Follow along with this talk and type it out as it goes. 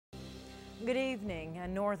Good evening. A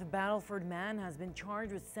North Battleford man has been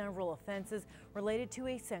charged with several offenses related to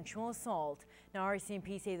a sexual assault. Now,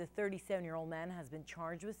 RCMP say the 37-year-old man has been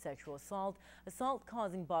charged with sexual assault, assault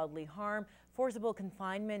causing bodily harm, forcible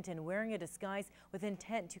confinement, and wearing a disguise with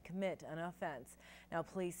intent to commit an offense. Now,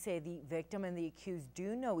 police say the victim and the accused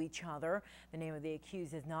do know each other. The name of the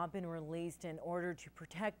accused has not been released in order to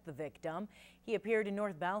protect the victim. He appeared in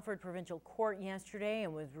North Battleford Provincial Court yesterday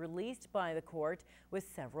and was released by the court with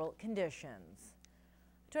several conditions.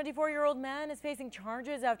 A 24-year-old man is facing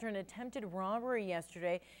charges after an attempted robbery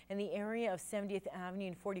yesterday in the area of 70th Avenue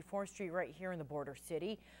and 44th Street right here in the border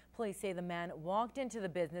city. Police say the man walked into the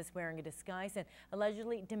business wearing a disguise and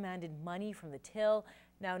allegedly demanded money from the till.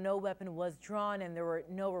 Now, no weapon was drawn and there were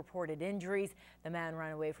no reported injuries. The man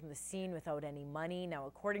ran away from the scene without any money. Now,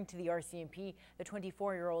 according to the RCMP, the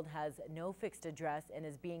 24-year-old has no fixed address and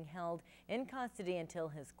is being held in custody until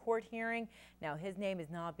his court hearing. Now, his name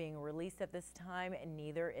is not being released at this time, and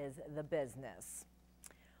neither is the business.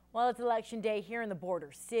 While it's election day here in the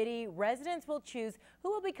border city, residents will choose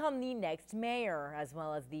who will become the next mayor, as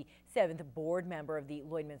well as the 7th board member of the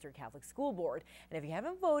Lloydminster Catholic School Board. And if you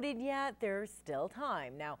haven't voted yet, there's still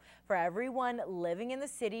time. Now, for everyone living in the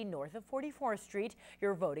city north of 44th Street,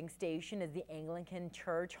 your voting station is the Anglican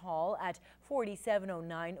Church Hall at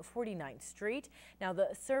 4709 49th Street. Now, the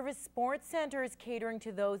Service Sports Center is catering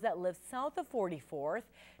to those that live south of 44th.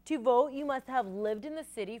 To vote, you must have lived in the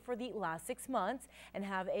city for the last 6 months and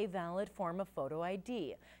have a valid form of photo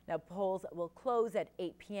ID. Now, polls will close at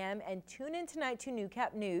 8 p.m. and tune in tonight to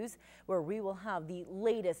Newcap News, where we will have the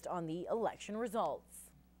latest on the election results.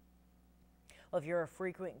 Well, if you're a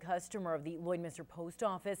frequent customer of the Lloydminster Post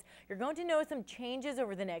Office, you're going to notice some changes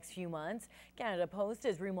over the next few months. Canada Post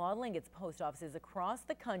is remodeling its post offices across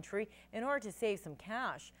the country in order to save some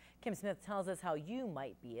cash. Kim Smith tells us how you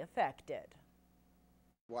might be affected.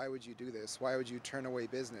 Why would you do this? Why would you turn away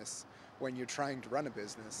business when you're trying to run a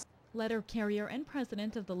business? Letter carrier and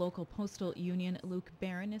president of the local postal union, Luke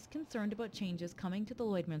Barron, is concerned about changes coming to the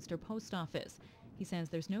Lloydminster Post Office. He says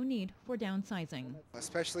there's no need for downsizing.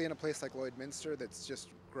 Especially in a place like Lloydminster that's just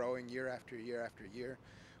growing year after year after year.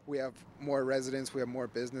 We have more residents, we have more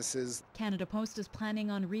businesses. Canada Post is planning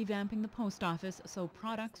on revamping the post office so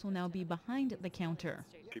products will now be behind the counter.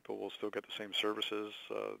 People will still get the same services.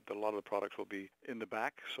 A lot of the products will be in the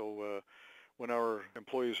back, so when our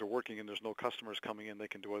employees are working and there's no customers coming in, they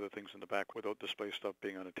can do other things in the back without display stuff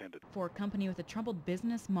being unattended. For a company with a troubled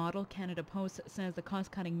business model, Canada Post says the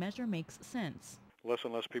cost-cutting measure makes sense. Less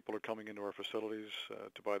and less people are coming into our facilities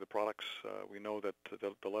to buy the products. We know that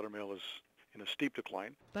the letter mail is in a steep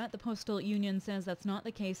decline. But the postal union says that's not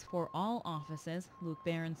the case for all offices. Luke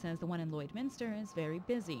Barron says the one in Lloydminster is very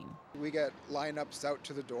busy. We get lineups out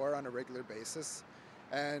to the door on a regular basis,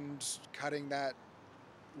 and cutting that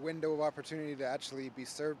window of opportunity to actually be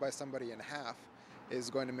served by somebody in half is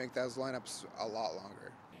going to make those lineups a lot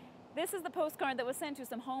longer. This is the postcard that was sent to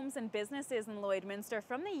some homes and businesses in Lloydminster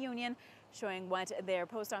from the union, showing what their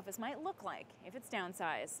post office might look like if it's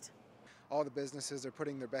downsized. All the businesses are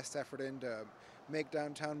putting their best effort in to make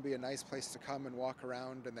downtown be a nice place to come and walk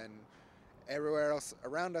around, and then everywhere else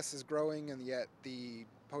around us is growing, and yet the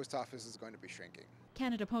post office is going to be shrinking.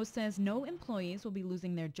 Canada Post says no employees will be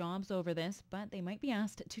losing their jobs over this, but they might be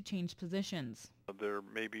asked to change positions. There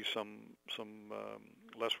may be some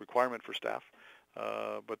less requirement for staff,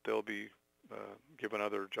 but they'll be given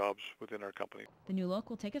other jobs within our company. The new look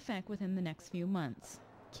will take effect within the next few months.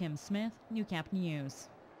 Kim Smith, Newcap News.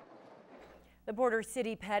 The Border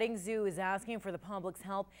City Petting Zoo is asking for the public's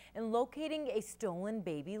help in locating a stolen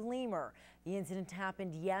baby lemur. The incident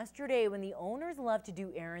happened yesterday when the owners left to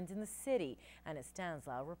do errands in the city. Anna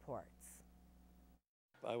Stanslau reports.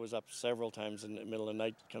 I was up several times in the middle of the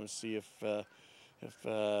night to come see if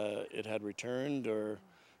it had returned or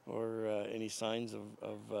any signs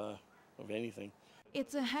of anything.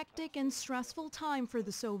 It's a hectic and stressful time for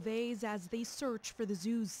the Sauvays as they search for the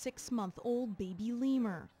zoo's 6-month-old baby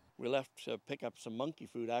lemur. We left to pick up some monkey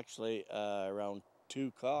food actually around 2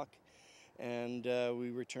 o'clock, and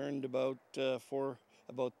we returned about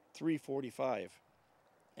 3:45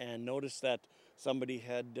 and noticed that somebody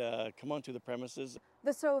had come onto the premises.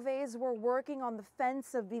 The Sauvays were working on the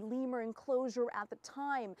fence of the lemur enclosure at the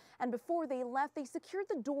time, and before they left, they secured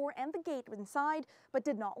the door and the gate inside, but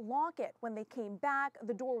did not lock it. When they came back,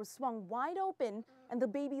 the door was swung wide open, and the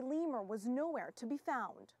baby lemur was nowhere to be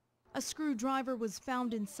found. A screwdriver was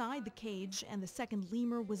found inside the cage, and the second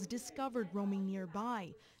lemur was discovered roaming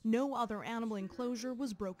nearby. No other animal enclosure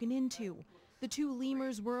was broken into. The 2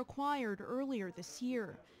 lemurs were acquired earlier this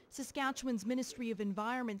year. Saskatchewan's Ministry of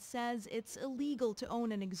Environment says it's illegal to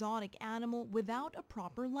own an exotic animal without a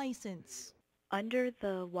proper license. Under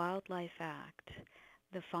the Wildlife Act,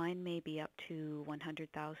 the fine may be up to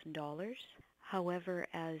 $100,000. However,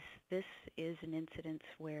 as this is an incident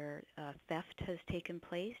where theft has taken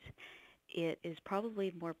place, it is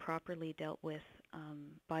probably more properly dealt with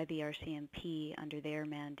by the RCMP under their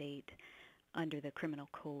mandate under the Criminal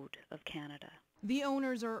Code of Canada. The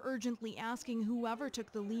owners are urgently asking whoever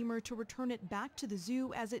took the lemur to return it back to the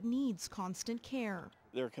zoo as it needs constant care.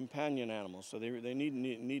 They're companion animals, so they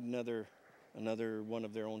need another one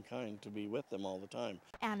of their own kind to be with them all the time.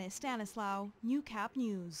 Anna Stanislaw, Newcap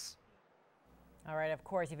News. All right, of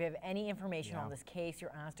course, if you have any information on this case,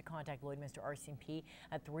 you're asked to contact Lloydminster RCMP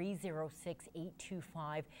at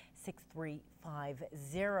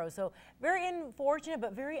 306-825-6350. So very unfortunate,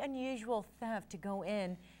 but very unusual theft to go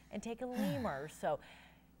in and take a lemur. So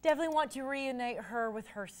definitely want to reunite her with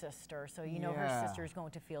her sister. So you know her sister is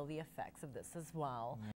going to feel the effects of this as well.